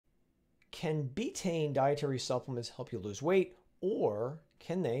can betaine dietary supplements help you lose weight, or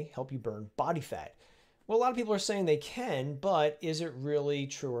can they help you burn body fat? Well, a lot of people are saying they can, but is it really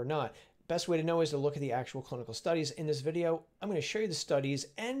true or not? Best way to know is to look at the actual clinical studies. In this video, I'm going to show you the studies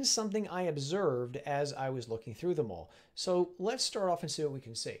and something I observed as I was looking through them all. So let's start off and see what we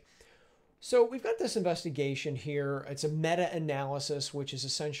can see. So we've got this investigation here. It's a meta-analysis, which is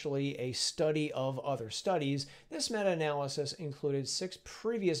essentially a study of other studies. This meta-analysis included 6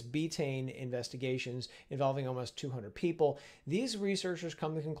 previous betaine investigations involving almost 200 people. These researchers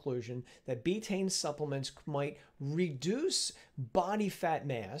come to the conclusion that betaine supplements might reduce body fat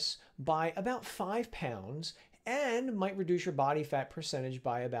mass by about 5 pounds and might reduce your body fat percentage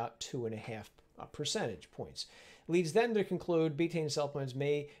by about 2.5 percentage points. Leads them to conclude betaine supplements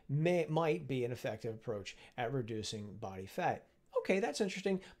might be an effective approach at reducing body fat. Okay, that's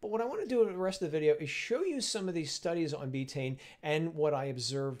interesting, but what I want to do in the rest of the video is show you some of these studies on betaine and what I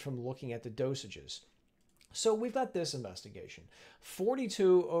observed from looking at the dosages. So we've got this investigation.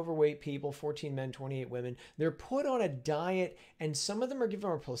 42 overweight people, 14 men, 28 women. They're put on a diet, and some of them are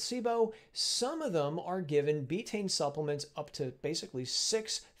given a placebo. Some of them are given betaine supplements up to basically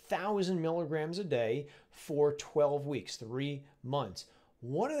 6,000 milligrams a day for 12 weeks, 3 months.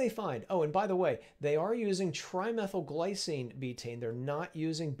 What do they find? Oh, and by the way, they are using trimethylglycine betaine. They're not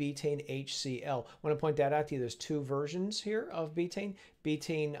using betaine HCl. I want to point that out to you. There's 2 versions here of betaine.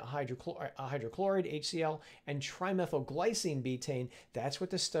 Betaine hydrochloride, HCl, and trimethylglycine betaine. That's what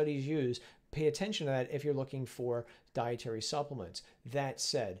the studies use. Pay attention to that if you're looking for dietary supplements. That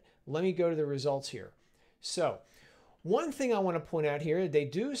said, let me go to the results here. So, one thing I want to point out here, they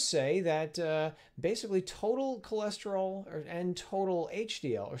do say that basically total cholesterol and total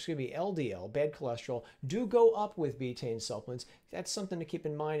LDL, bad cholesterol, do go up with betaine supplements. That's something to keep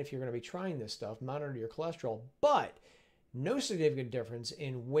in mind if you're going to be trying this stuff. Monitor your cholesterol, but no significant difference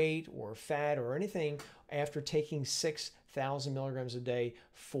in weight or fat or anything after taking 6,000 milligrams a day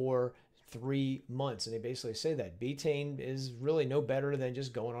for 3 months. And they basically say that betaine is really no better than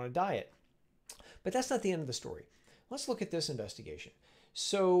just going on a diet. But that's not the end of the story. Let's look at this investigation.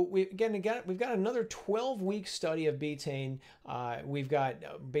 So we've got another 12-week study of betaine. We've got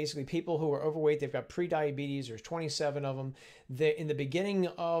basically people who are overweight. They've got pre-diabetes. There's 27 of them. In the beginning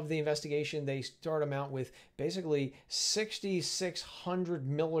of the investigation, they start them out with basically 6,600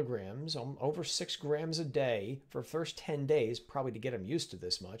 milligrams, over 6 grams a day for the first 10 days, probably to get them used to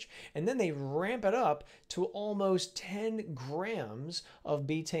this much. And then they ramp it up to almost 10 grams of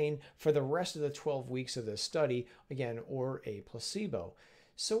betaine for the rest of the 12 weeks of this study, again, or a placebo.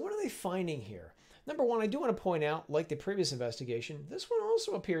 So what are they finding here? Number one, I do want to point out, like the previous investigation, this one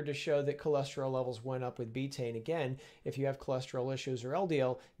also appeared to show that cholesterol levels went up with betaine. Again, if you have cholesterol issues or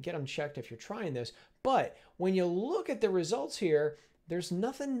LDL, get them checked if you're trying this. But when you look at the results here, there's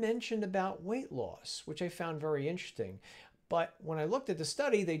nothing mentioned about weight loss, which I found very interesting. But when I looked at the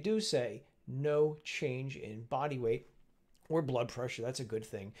study, they do say no change in body weight or blood pressure. That's a good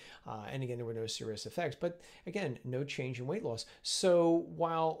thing. And again, there were no serious effects. But again, no change in weight loss. So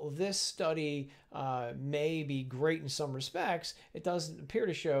while this study may be great in some respects, it does appear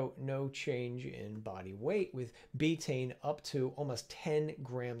to show no change in body weight with betaine up to almost 10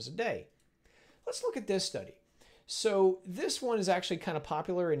 grams a day. Let's look at this study. So this one is actually kind of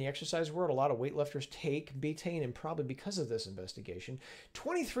popular in the exercise world. A lot of weightlifters take betaine, and probably because of this investigation,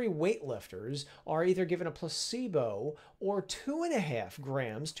 23 weightlifters are either given a placebo or 2.5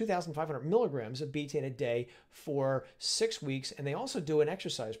 grams, 2,500 milligrams of betaine a day for 6 weeks. And they also do an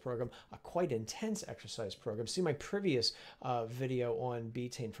exercise program, a quite intense exercise program. See my previous video on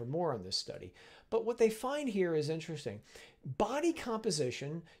betaine for more on this study. But what they find here is interesting. Body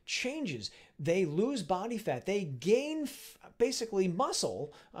composition changes. They lose body fat. They gain basically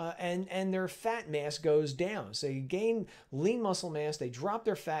muscle, and their fat mass goes down. So you gain lean muscle mass, they drop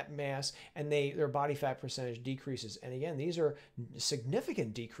their fat mass, and their body fat percentage decreases. And again, these are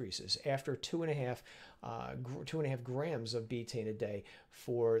significant decreases after 2.5 grams of betaine a day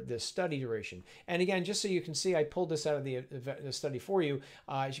for this study duration. And again, just so you can see, I pulled this out of the study for you.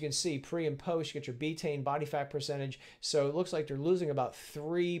 As you can see, pre and post, you get your betaine body fat percentage. So it looks like they're losing about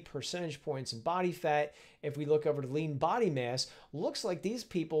 3 percentage points in body fat. If we look over to lean body mass, looks like these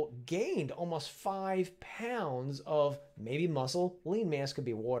people gained almost 5 pounds of maybe muscle. Lean mass could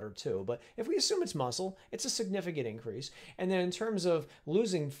be water too, but if we assume it's muscle, it's a significant increase. And then in terms of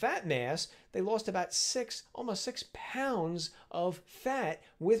losing fat mass, they lost about almost 6 pounds of fat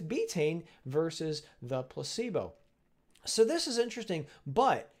with betaine versus the placebo. So this is interesting,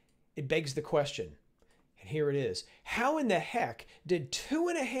 but it begs the question, and here it is. How in the heck did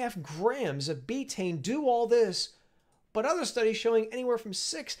 2.5 grams of betaine do all this, But other studies showing anywhere from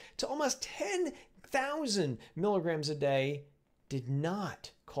 6 to almost 10,000 milligrams a day did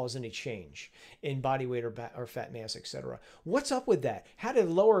not cause any change in body weight or fat mass, etc. What's up with that? How did a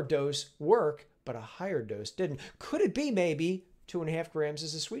lower dose work, but a higher dose didn't? Could it be maybe 2.5 grams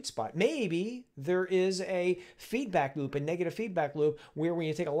is a sweet spot? Maybe there is a feedback loop, a negative feedback loop, where when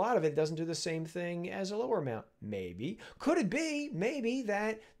you take a lot of it, it doesn't do the same thing as a lower amount. Maybe. Could it be maybe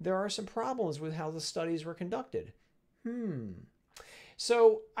that there are some problems with how the studies were conducted?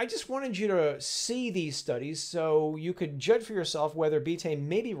 So I just wanted you to see these studies so you could judge for yourself whether betaine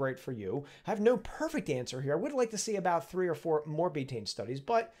may be right for you. I have no perfect answer here. I would like to see about 3 or 4 more betaine studies,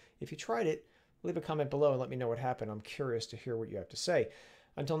 but if you tried it, leave a comment below and let me know what happened. I'm curious to hear what you have to say.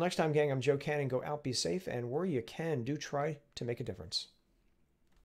 Until next time, gang, I'm Joe Cannon. Go out, be safe, and where you can, do try to make a difference.